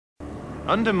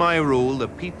Under my rule, the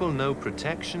people know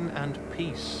protection and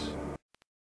peace.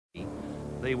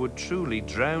 They would truly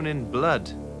drown in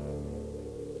blood.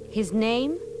 His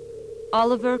name?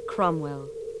 Oliver Cromwell.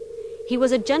 He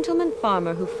was a gentleman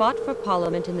farmer who fought for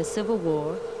Parliament in the Civil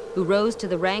War, who rose to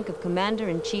the rank of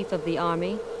Commander-in-Chief of the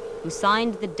Army, who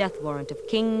signed the death warrant of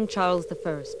King Charles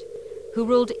I, who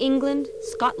ruled England,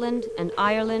 Scotland, and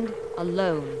Ireland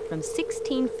alone from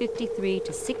 1653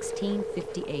 to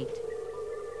 1658.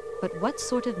 But what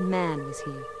sort of man was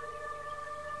he?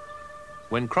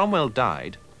 When Cromwell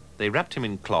died, they wrapped him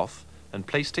in cloth and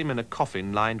placed him in a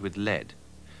coffin lined with lead.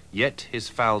 Yet his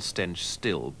foul stench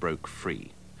still broke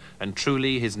free, and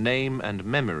truly his name and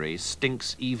memory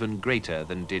stinks even greater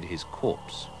than did his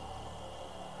corpse.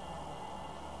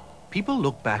 People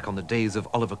look back on the days of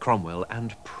Oliver Cromwell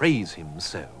and praise him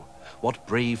so. What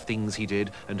brave things he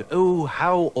did, and oh,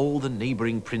 how all the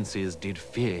neighbouring princes did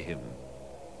fear him.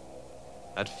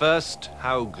 At first,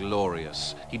 how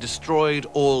glorious. He destroyed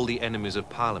all the enemies of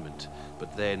Parliament.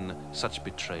 But then, such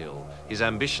betrayal. His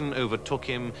ambition overtook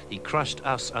him, he crushed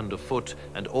us underfoot,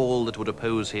 and all that would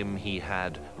oppose him he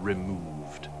had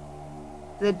removed.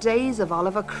 The days of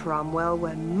Oliver Cromwell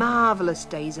were marvellous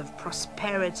days of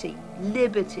prosperity,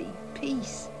 liberty,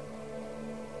 peace.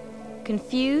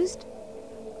 Confused?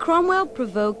 Cromwell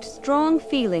provoked strong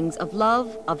feelings of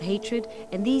love, of hatred,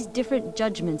 and these different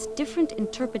judgments, different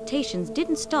interpretations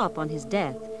didn't stop on his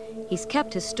death. He's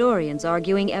kept historians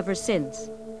arguing ever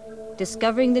since.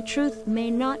 Discovering the truth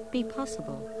may not be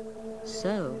possible.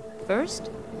 So, first,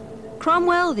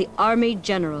 Cromwell, the Army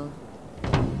General.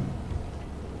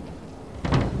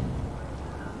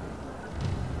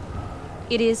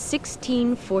 It is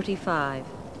 1645.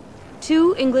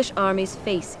 Two English armies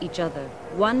face each other,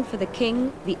 one for the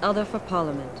king, the other for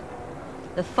Parliament.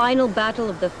 The final battle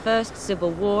of the First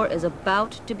Civil War is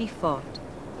about to be fought.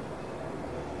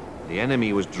 The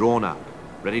enemy was drawn up,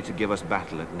 ready to give us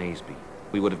battle at Naseby.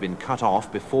 We would have been cut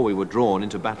off before we were drawn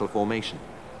into battle formation.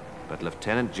 But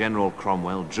Lieutenant General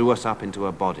Cromwell drew us up into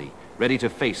a body, ready to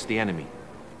face the enemy.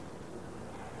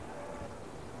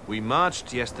 We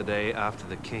marched yesterday after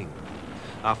the king.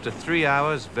 After 3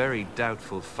 hours' very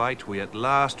doubtful fight, we at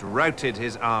last routed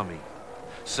his army.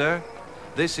 Sir,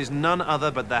 this is none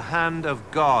other but the hand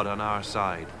of God on our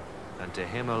side, and to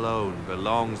him alone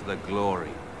belongs the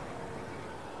glory.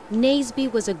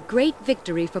 Naseby was a great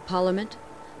victory for Parliament.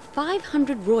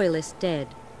 500 royalists dead,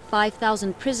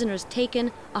 5,000 prisoners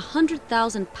taken,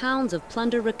 100,000 pounds of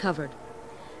plunder recovered.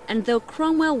 And though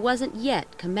Cromwell wasn't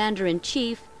yet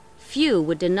Commander-in-Chief, few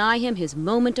would deny him his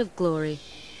moment of glory.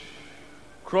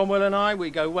 Cromwell and I, we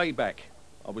go way back.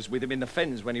 I was with him in the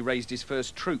Fens when he raised his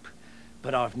first troop,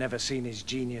 but I've never seen his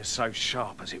genius so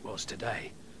sharp as it was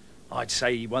today. I'd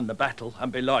say he won the battle,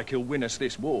 and belike he'll win us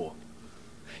this war.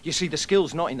 You see, the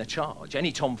skill's not in the charge.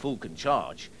 Any tomfool can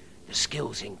charge. The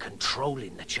skill's in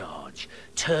controlling the charge,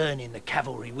 turning the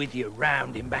cavalry with you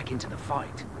round him back into the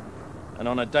fight. And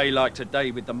on a day like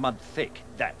today with the mud thick,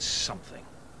 that's something.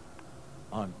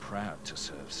 I'm proud to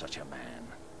serve such a man.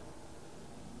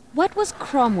 What was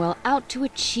Cromwell out to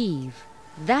achieve?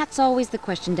 That's always the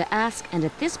question to ask, and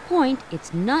at this point,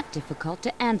 it's not difficult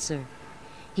to answer.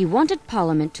 He wanted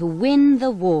Parliament to win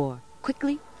the war,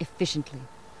 quickly, efficiently.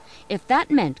 If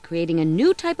that meant creating a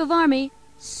new type of army,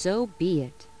 so be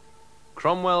it.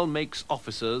 Cromwell makes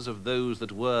officers of those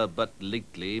that were but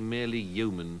lately merely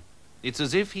yeomen. It's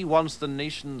as if he wants the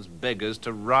nation's beggars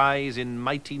to rise in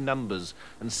mighty numbers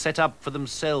and set up for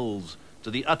themselves,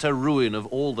 to the utter ruin of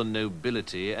all the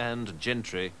nobility and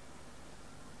gentry.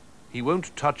 He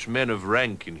won't touch men of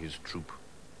rank in his troop.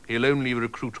 He'll only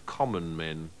recruit common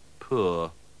men,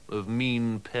 poor, of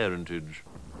mean parentage.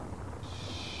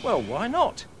 Well, why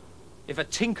not? If a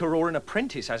tinker or an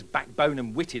apprentice has backbone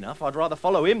and wit enough, I'd rather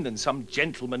follow him than some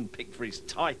gentleman picked for his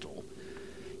title.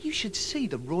 You should see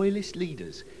the royalist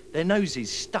leaders. Their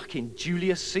noses stuck in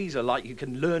Julius Caesar like you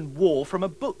can learn war from a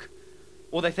book.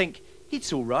 Or they think,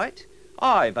 it's all right.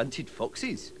 I've hunted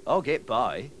foxes. I'll get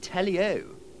by. Tally-o.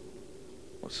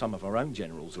 Well, some of our own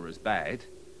generals are as bad.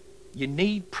 You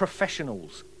need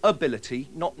professionals. Ability,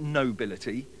 not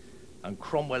nobility. And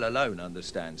Cromwell alone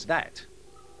understands that.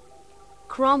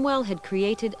 Cromwell had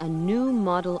created a new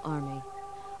model army.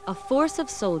 A force of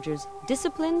soldiers,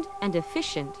 disciplined and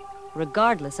efficient,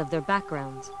 regardless of their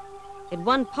backgrounds. It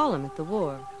won Parliament the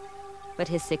war. But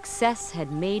his success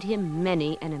had made him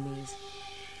many enemies.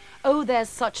 Oh, there's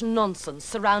such nonsense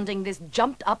surrounding this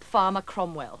jumped-up farmer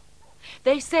Cromwell.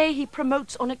 They say he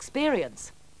promotes on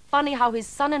experience. Funny how his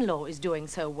son-in-law is doing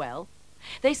so well.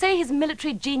 They say his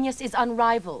military genius is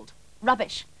unrivaled.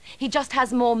 Rubbish. He just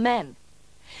has more men.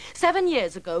 7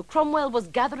 years ago, Cromwell was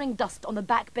gathering dust on the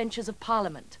backbenches of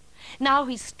Parliament. Now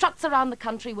he struts around the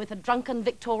country with a drunken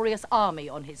victorious army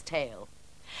on his tail.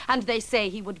 And they say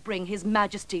he would bring His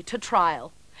Majesty to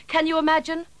trial. Can you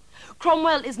imagine?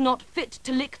 Cromwell is not fit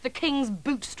to lick the king's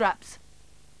bootstraps.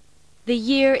 The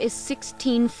year is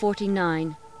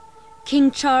 1649.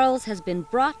 King Charles has been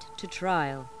brought to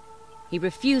trial. He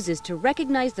refuses to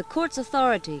recognize the court's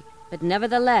authority, but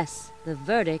nevertheless, the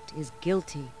verdict is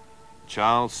guilty.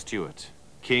 Charles Stuart,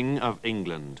 King of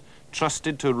England,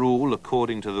 trusted to rule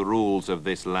according to the rules of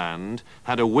this land,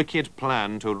 had a wicked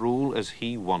plan to rule as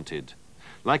he wanted.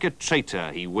 Like a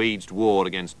traitor, he waged war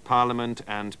against Parliament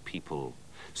and people.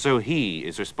 So he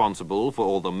is responsible for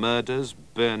all the murders,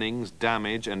 burnings,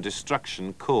 damage and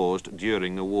destruction caused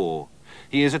during the war.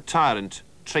 He is a tyrant,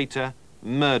 traitor,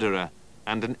 murderer,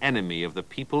 and an enemy of the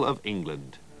people of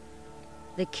England.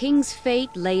 The king's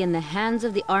fate lay in the hands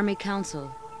of the Army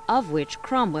Council, of which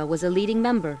Cromwell was a leading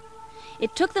member.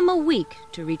 It took them a week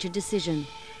to reach a decision.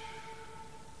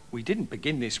 We didn't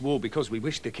begin this war because we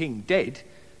wished the king dead,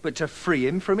 but to free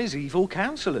him from his evil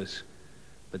counsellors.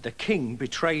 But the king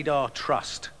betrayed our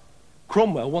trust.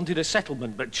 Cromwell wanted a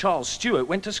settlement, but Charles Stuart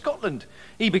went to Scotland.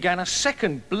 He began a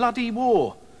second bloody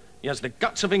war. He has the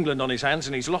guts of England on his hands,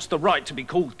 and he's lost the right to be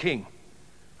called king.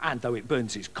 And though it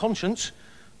burns his conscience,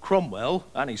 Cromwell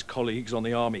and his colleagues on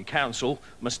the Army Council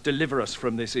must deliver us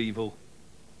from this evil.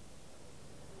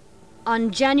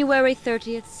 On January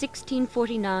 30th,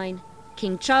 1649,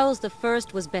 King Charles I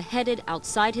was beheaded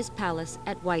outside his palace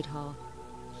at Whitehall.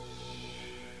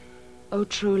 Oh,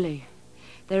 truly,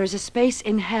 there is a space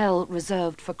in hell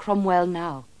reserved for Cromwell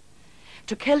now.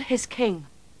 To kill his king,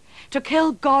 to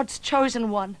kill God's chosen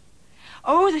one.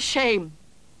 Oh, the shame!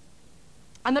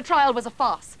 And the trial was a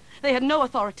farce. They had no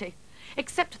authority,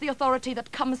 except the authority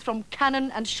that comes from cannon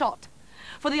and shot.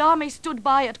 For the army stood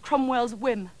by at Cromwell's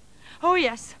whim. Oh,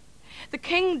 yes, the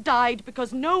king died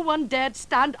because no one dared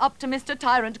stand up to Mr.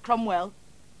 Tyrant Cromwell.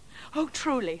 Oh,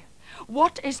 truly,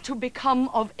 what is to become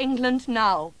of England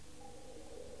now?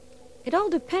 It all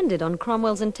depended on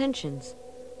Cromwell's intentions.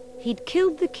 He'd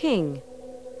killed the king,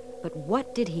 but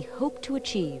what did he hope to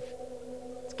achieve?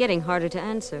 It's getting harder to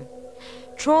answer.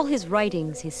 Trawl his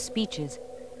writings, his speeches.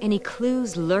 Any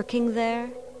clues lurking there?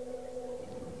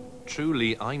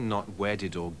 Truly, I'm not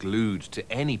wedded or glued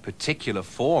to any particular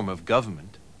form of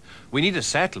government. We need a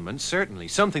settlement, certainly,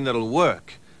 something that'll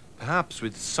work, perhaps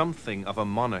with something of a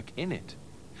monarch in it.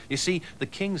 You see, the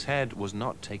king's head was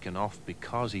not taken off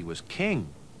because he was king,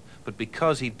 but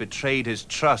because he'd betrayed his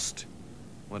trust.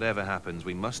 Whatever happens,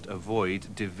 we must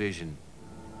avoid division.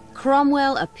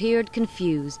 Cromwell appeared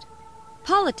confused.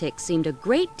 Politics seemed a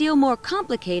great deal more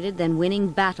complicated than winning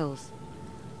battles.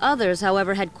 Others,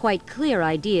 however, had quite clear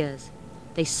ideas.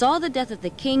 They saw the death of the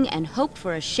king and hoped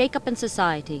for a shake-up in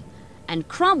society. And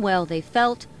Cromwell, they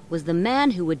felt, was the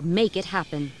man who would make it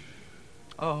happen.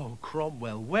 Oh,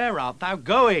 Cromwell, where art thou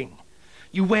going?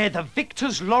 You wear the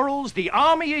victor's laurels, the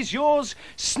army is yours.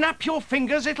 Snap your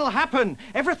fingers, it'll happen.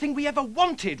 Everything we ever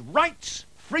wanted, rights,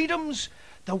 freedoms,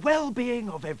 the well-being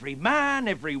of every man,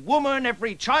 every woman,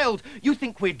 every child. You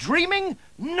think we're dreaming?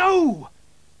 No!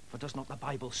 For does not the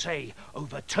Bible say,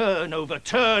 overturn,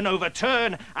 overturn,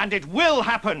 overturn, and it will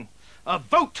happen? A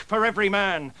vote for every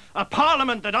man, a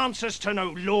parliament that answers to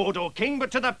no lord or king,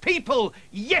 but to the people,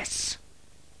 yes!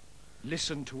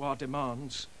 Listen to our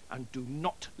demands, and do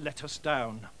not let us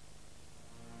down.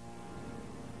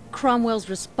 Cromwell's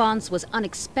response was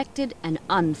unexpected and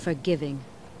unforgiving.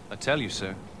 I tell you,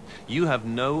 sir, you have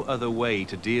no other way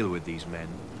to deal with these men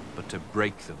but to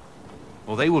break them.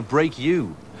 Or they will break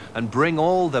you, and bring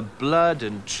all the blood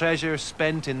and treasure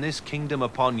spent in this kingdom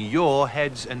upon your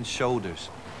heads and shoulders.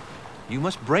 You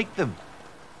must break them.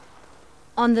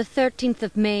 On the 13th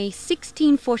of May,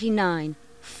 1649,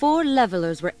 4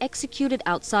 levelers were executed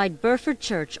outside Burford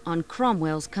Church on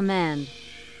Cromwell's command.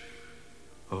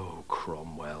 Oh,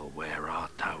 Cromwell, where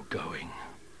art thou going?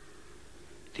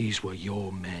 These were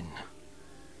your men.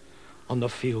 On the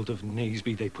field of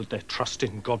Naseby, they put their trust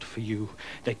in God for you.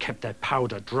 They kept their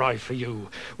powder dry for you.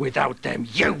 Without them,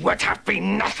 you would have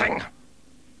been nothing.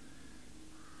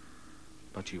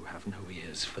 But you have no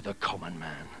ears for the common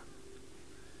man.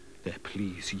 Their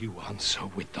pleas you answer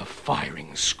with the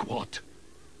firing squad.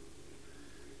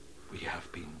 We have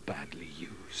been badly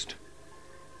used.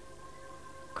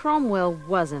 Cromwell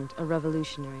wasn't a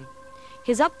revolutionary.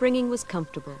 His upbringing was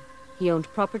comfortable. He owned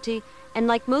property, and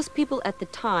like most people at the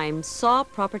time, saw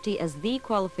property as the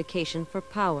qualification for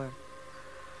power.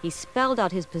 He spelled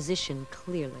out his position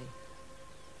clearly.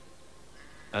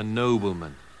 A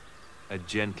nobleman, a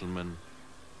gentleman,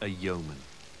 a yeoman.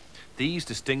 These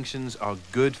distinctions are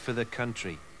good for the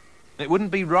country, It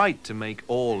wouldn't be right to make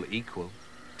all equal,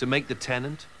 to make the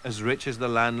tenant as rich as the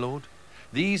landlord.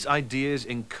 These ideas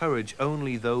encourage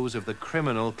only those of the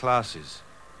criminal classes.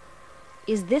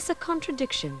 Is this a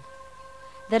contradiction?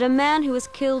 That a man who has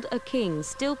killed a king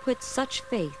still puts such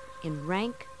faith in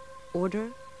rank, order,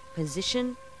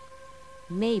 position?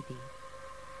 Maybe.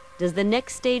 Does the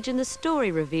next stage in the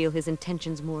story reveal his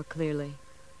intentions more clearly?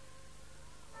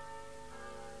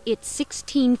 It's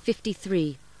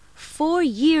 1653. 4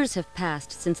 years have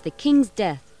passed since the king's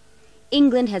death.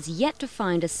 England has yet to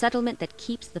find a settlement that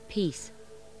keeps the peace.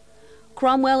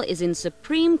 Cromwell is in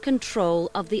supreme control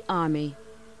of the army.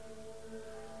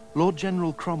 Lord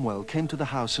General Cromwell came to the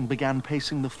house and began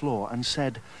pacing the floor and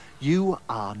said, "You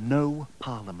are no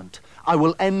parliament. I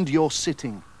will end your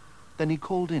sitting." Then he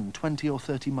called in 20 or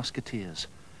 30 musketeers.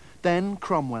 Then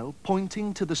Cromwell,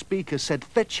 pointing to the speaker, said,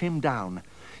 "Fetch him down."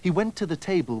 He went to the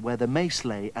table where the mace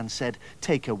lay and said,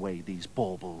 "Take away these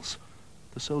baubles."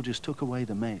 The soldiers took away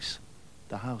the mace.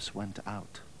 The house went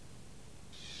out.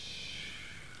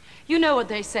 You know what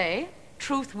they say,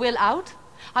 truth will out.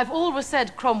 I've always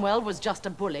said Cromwell was just a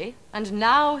bully, and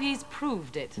now he's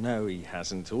proved it. No, he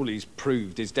hasn't. All he's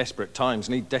proved is desperate times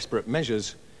need desperate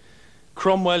measures.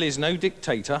 Cromwell is no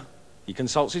dictator. He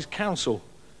consults his council,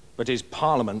 but his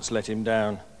parliaments let him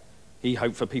down. He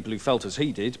hoped for people who felt as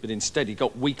he did, but instead he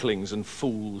got weaklings and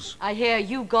fools. I hear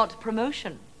you got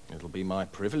promotion. It'll be my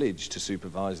privilege to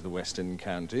supervise the western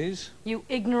counties. You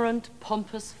ignorant,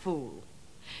 pompous fool.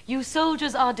 You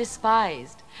soldiers are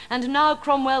despised, and now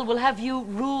Cromwell will have you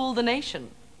rule the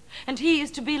nation. And he is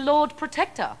to be Lord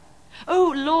Protector.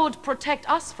 Oh, Lord, protect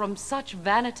us from such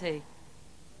vanity.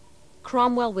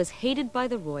 Cromwell was hated by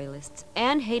the royalists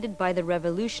and hated by the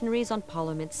revolutionaries on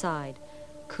Parliament's side.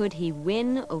 Could he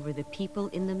win over the people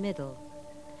in the middle?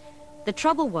 The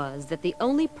trouble was that the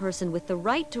only person with the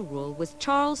right to rule was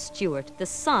Charles Stuart, the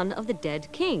son of the dead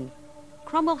king.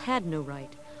 Cromwell had no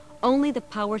right, only the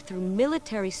power through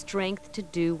military strength to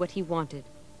do what he wanted.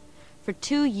 For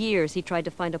 2 years he tried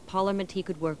to find a parliament he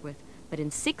could work with, but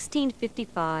in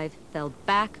 1655 fell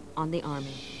back on the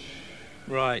army.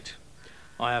 Right.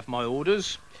 I have my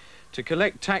orders. To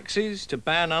collect taxes, to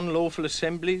ban unlawful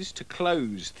assemblies, to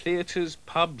close theatres,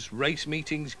 pubs, race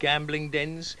meetings, gambling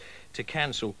dens, to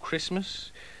cancel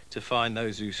Christmas, to fine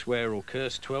those who swear or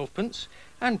curse 12pence,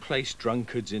 and place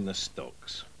drunkards in the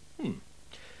stocks.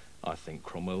 I think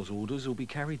Cromwell's orders will be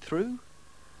carried through.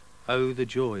 Oh, the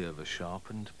joy of a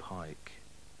sharpened pike.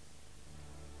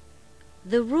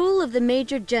 The rule of the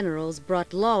major generals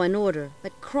brought law and order,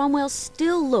 but Cromwell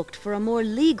still looked for a more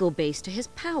legal base to his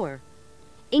power.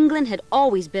 England had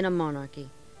always been a monarchy.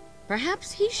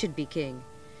 Perhaps he should be king.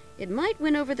 It might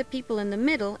win over the people in the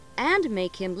middle and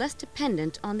make him less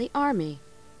dependent on the army.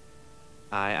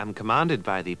 I am commanded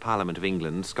by the Parliament of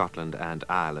England, Scotland, and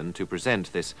Ireland to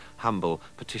present this humble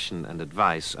petition and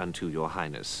advice unto your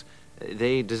highness.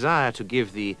 They desire to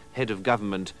give the head of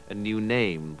government a new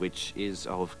name, which is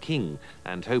of king,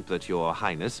 and hope that your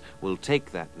highness will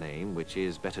take that name, which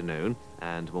is better known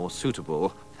and more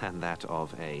suitable than that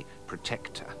of a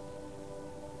protector.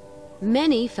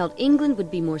 Many felt England would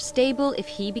be more stable if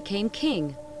he became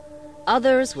king.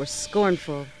 Others were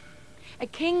scornful. A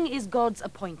king is God's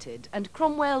appointed, and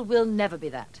Cromwell will never be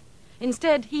that.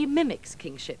 Instead, he mimics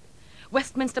kingship.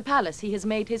 Westminster Palace he has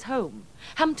made his home.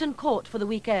 Hampton Court for the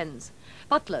weekends.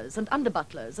 Butlers and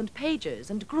under-butlers and pages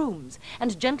and grooms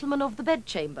and gentlemen of the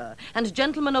bedchamber and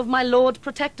gentlemen of my Lord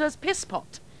Protector's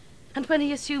pisspot. And when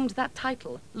he assumed that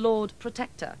title, Lord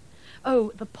Protector,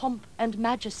 oh, the pomp and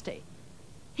majesty.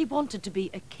 He wanted to be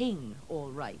a king, all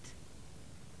right.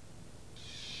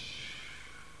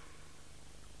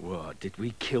 What, did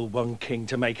we kill one king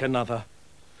to make another?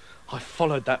 I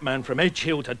followed that man from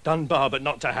Edgehill to Dunbar, but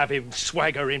not to have him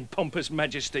swagger in pompous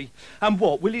majesty. And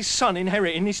what, will his son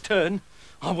inherit in his turn?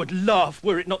 I would laugh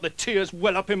were it not the tears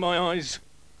well up in my eyes.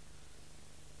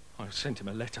 I sent him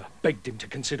a letter, begged him to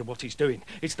consider what he's doing.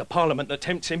 It's the Parliament that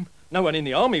tempts him. No one in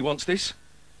the army wants this.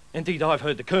 Indeed, I've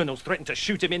heard the colonels threaten to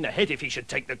shoot him in the head if he should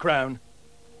take the crown.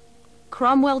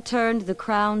 Cromwell turned the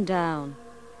crown down.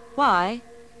 Why?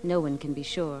 No one can be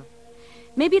sure.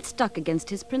 Maybe it stuck against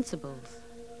his principles.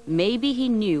 Maybe he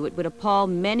knew it would appall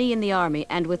many in the army,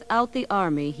 and without the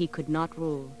army he could not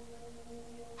rule.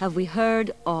 Have we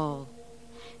heard all?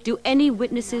 Do any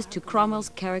witnesses to Cromwell's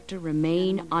character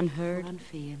remain unheard?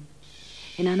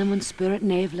 In animan spirit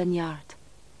navel and yard.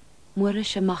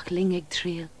 Moorish machling eg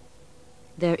triel.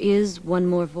 There is one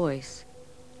more voice.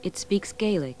 It speaks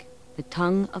Gaelic, the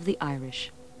tongue of the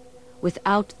Irish.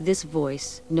 Without this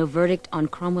voice, no verdict on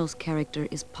Cromwell's character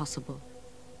is possible.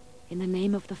 In the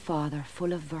name of the Father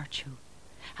full of virtue,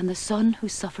 and the Son who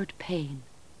suffered pain,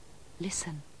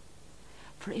 Listen,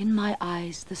 for in my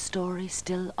eyes the story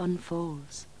still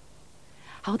unfolds.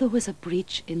 How there was a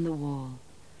breach in the wall,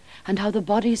 and how the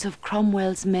bodies of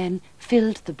Cromwell's men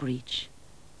filled the breach,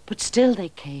 but still they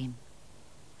came,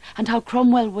 and how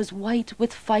Cromwell was white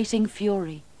with fighting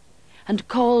fury, and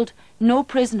called no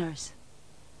prisoners,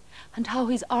 and how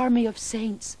his army of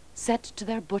saints set to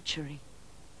their butchery,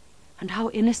 and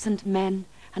how innocent men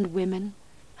and women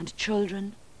and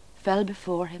children fell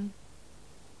before him.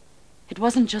 It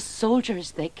wasn't just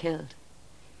soldiers they killed.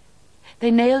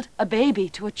 They nailed a baby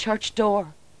to a church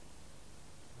door.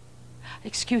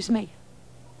 Excuse me.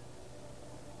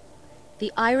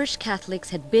 The Irish Catholics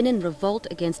had been in revolt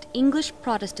against English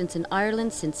Protestants in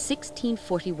Ireland since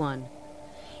 1641.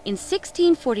 In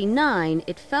 1649,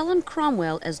 it fell on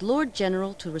Cromwell as Lord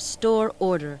General to restore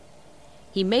order.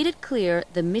 He made it clear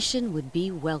the mission would be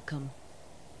welcome.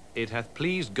 It hath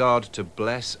pleased God to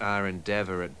bless our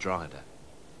endeavour at Drogheda.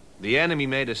 The enemy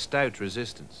made a stout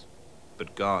resistance,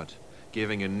 but God,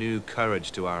 giving a new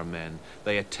courage to our men,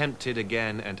 they attempted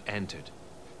again and entered,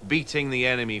 beating the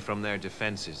enemy from their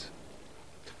defences.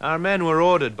 Our men were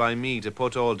ordered by me to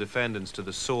put all defendants to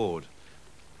the sword.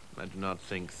 I do not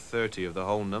think 30 of the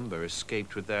whole number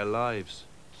escaped with their lives.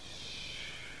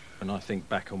 When I think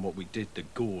back on what we did, the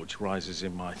gorge rises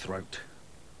in my throat.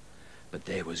 But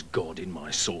there was God in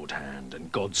my sword hand,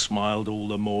 and God smiled all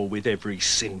the more with every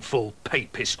sinful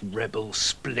papist rebel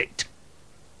split.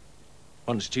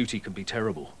 One's duty can be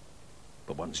terrible,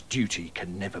 but one's duty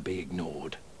can never be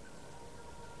ignored.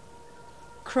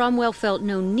 Cromwell felt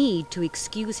no need to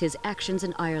excuse his actions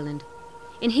in Ireland.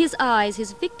 In his eyes,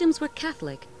 his victims were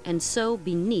Catholic, and so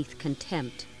beneath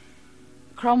contempt.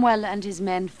 Cromwell and his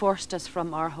men forced us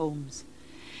from our homes.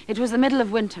 It was the middle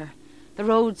of winter. The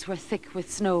roads were thick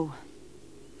with snow.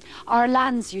 Our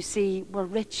lands, you see, were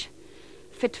rich,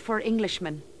 fit for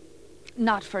Englishmen,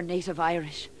 not for native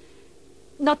Irish.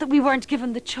 Not that we weren't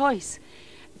given the choice.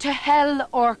 To hell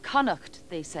or Connacht,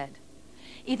 they said.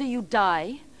 Either you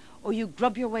die, or you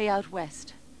grub your way out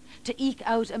west. To eke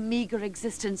out a meagre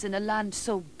existence in a land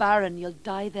so barren you'll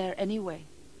die there anyway.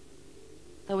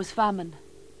 There was famine.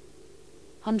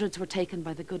 Hundreds were taken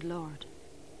by the good Lord.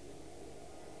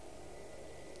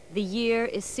 The year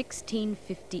is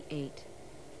 1658.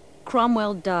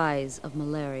 Cromwell dies of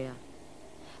malaria.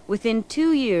 Within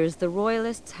 2 years, the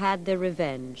Royalists had their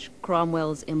revenge.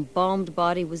 Cromwell's embalmed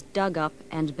body was dug up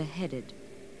and beheaded.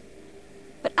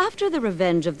 But after the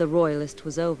revenge of the Royalists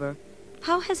was over,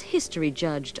 how has history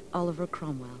judged Oliver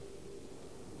Cromwell?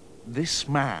 This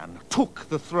man took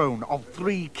the throne of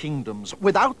 3 kingdoms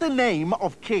without the name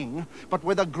of king, but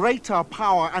with a greater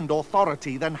power and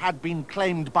authority than had been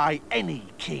claimed by any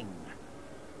king.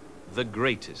 The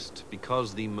greatest,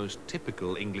 because the most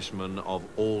typical Englishman of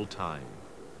all time.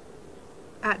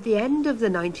 At the end of the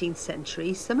 19th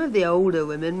century, some of the older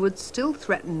women would still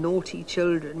threaten naughty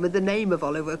children with the name of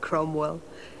Oliver Cromwell.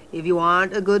 If you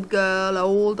aren't a good girl,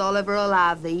 old Oliver'll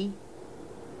have thee.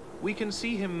 We can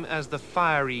see him as the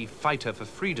fiery fighter for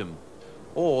freedom,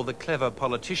 or the clever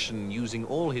politician using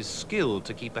all his skill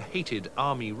to keep a hated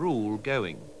army rule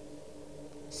going.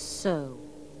 So,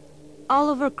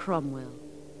 Oliver Cromwell,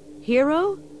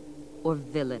 hero or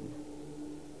villain?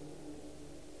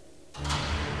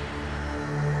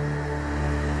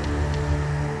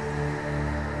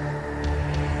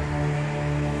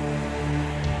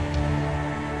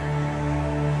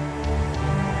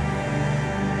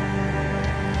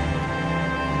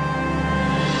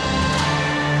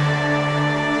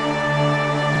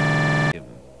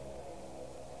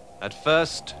 At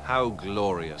first, how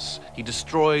glorious. He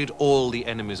destroyed all the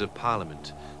enemies of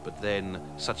Parliament. But then,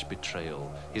 such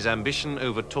betrayal. His ambition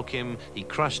overtook him, he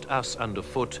crushed us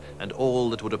underfoot, and all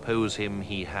that would oppose him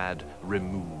he had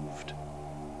removed.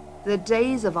 The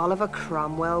days of Oliver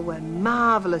Cromwell were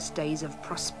marvellous days of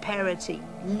prosperity,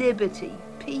 liberty,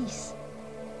 peace.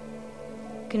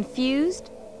 Confused?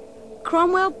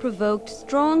 Cromwell provoked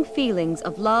strong feelings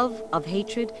of love, of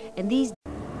hatred, and these...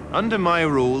 Under my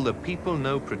rule, the people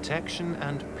know protection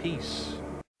and peace.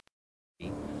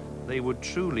 They would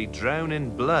truly drown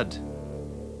in blood.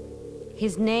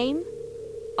 His name?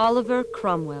 Oliver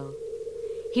Cromwell.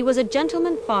 He was a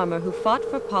gentleman farmer who fought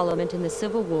for Parliament in the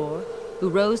Civil War, who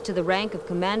rose to the rank of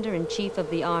Commander-in-Chief of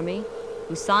the Army,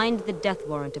 who signed the death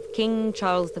warrant of King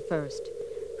Charles I,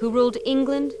 who ruled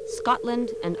England, Scotland,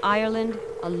 and Ireland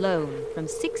alone from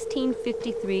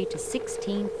 1653 to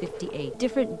 1658.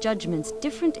 Different judgments,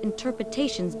 different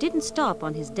interpretations didn't stop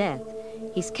on his death.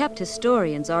 He's kept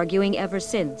historians arguing ever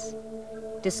since.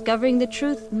 Discovering the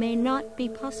truth may not be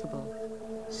possible.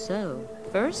 So,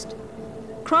 first,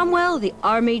 Cromwell, the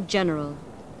Army General.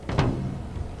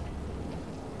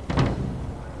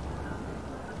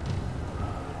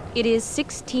 It is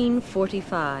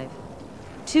 1645.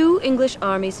 Two English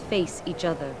armies face each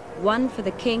other, one for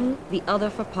the king, the other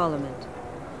for Parliament.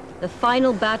 The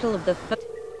final battle of the...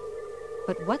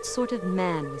 But what sort of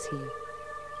man was he?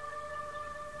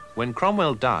 When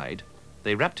Cromwell died,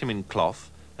 they wrapped him in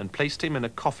cloth and placed him in a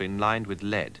coffin lined with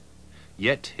lead.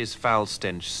 Yet his foul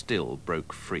stench still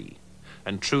broke free,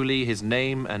 and truly his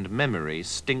name and memory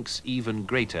stinks even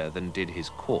greater than did his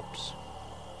corpse.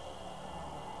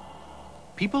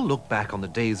 People look back on the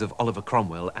days of Oliver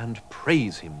Cromwell and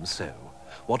praise him so.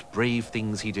 What brave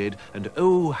things he did, and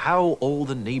oh, how all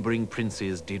the neighbouring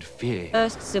princes did fear him.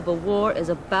 First civil war is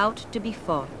about to be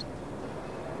fought.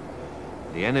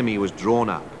 The enemy was drawn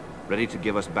up, ready to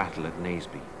give us battle at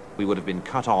Naseby. We would have been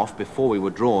cut off before we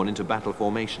were drawn into battle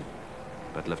formation.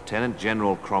 But Lieutenant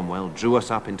General Cromwell drew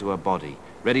us up into a body,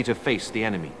 ready to face the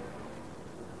enemy.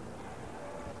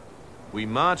 We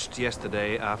marched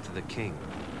yesterday after the king.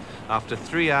 After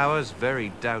 3 hours'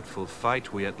 very doubtful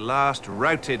fight, we at last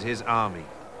routed his army.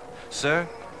 Sir,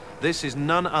 this is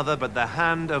none other but the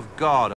hand of God